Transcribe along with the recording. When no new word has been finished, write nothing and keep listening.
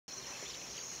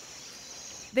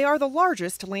They are the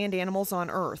largest land animals on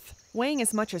Earth, weighing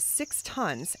as much as 6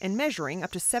 tons and measuring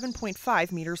up to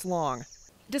 7.5 meters long.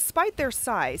 Despite their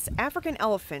size, African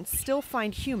elephants still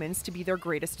find humans to be their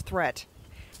greatest threat.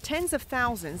 Tens of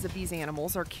thousands of these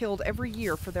animals are killed every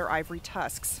year for their ivory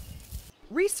tusks.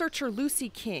 Researcher Lucy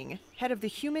King, head of the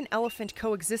Human-Elephant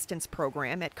Coexistence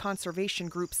Program at conservation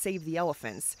group Save the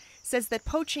Elephants, says that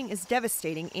poaching is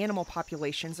devastating animal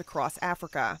populations across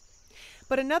Africa.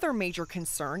 But another major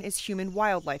concern is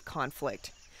human-wildlife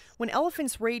conflict. When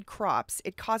elephants raid crops,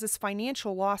 it causes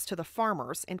financial loss to the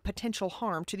farmers and potential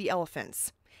harm to the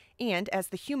elephants. And as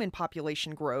the human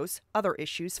population grows, other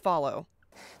issues follow.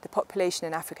 The population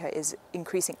in Africa is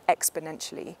increasing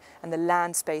exponentially, and the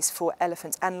land space for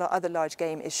elephants and other large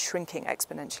game is shrinking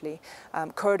exponentially.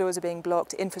 Corridors are being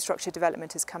blocked, infrastructure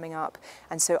development is coming up,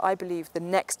 and so I believe the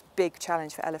next big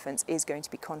challenge for elephants is going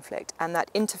to be conflict. And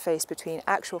that interface between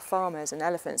actual farmers and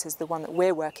elephants is the one that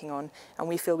we're working on, and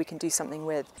we feel we can do something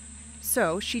with.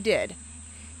 So she did.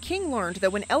 King learned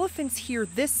that when elephants hear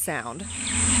this sound,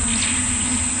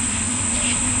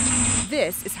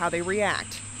 this is how they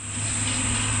react.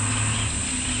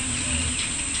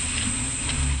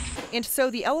 And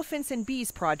so the Elephants and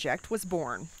Bees project was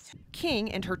born. King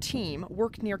and her team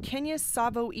worked near Kenya's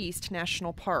Tsavo East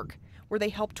National Park, where they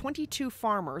helped 22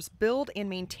 farmers build and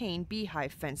maintain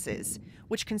beehive fences,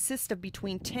 which consist of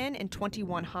between 10 and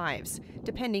 21 hives,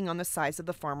 depending on the size of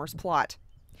the farmer's plot.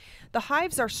 The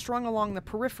hives are strung along the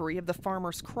periphery of the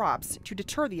farmer's crops to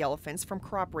deter the elephants from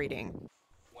crop raiding.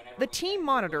 The team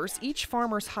monitors each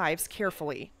farmer's hives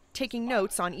carefully, taking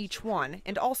notes on each one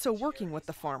and also working with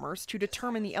the farmers to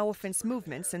determine the elephants'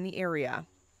 movements in the area.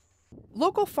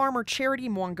 Local farmer Charity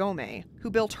Mwangome, who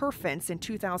built her fence in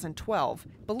 2012,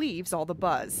 believes all the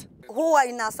buzz.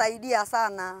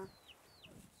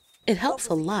 It helps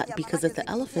a lot because if the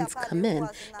elephants come in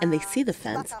and they see the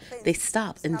fence, they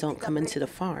stop and don't come into the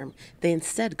farm. They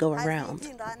instead go around.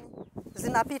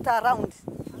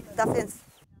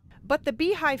 But the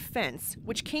beehive fence,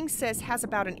 which King says has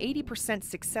about an 80%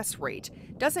 success rate,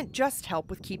 doesn't just help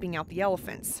with keeping out the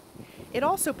elephants. It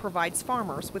also provides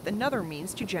farmers with another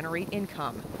means to generate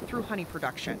income through honey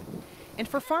production. And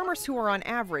for farmers who are on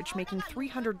average making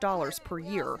 $300 per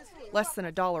year, less than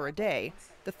 $1 a day,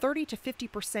 the 30 to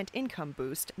 50% income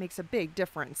boost makes a big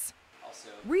difference.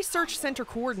 Research Center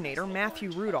Coordinator Matthew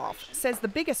Rudolph says the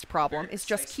biggest problem is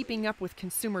just keeping up with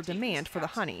consumer demand for the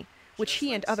honey, which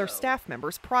he and other staff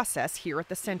members process here at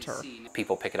the center.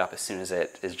 People pick it up as soon as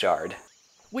it is jarred.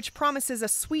 Which promises a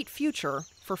sweet future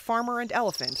for farmer and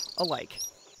elephant alike.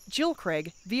 Jill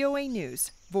Craig, VOA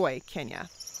News, Voi, Kenya.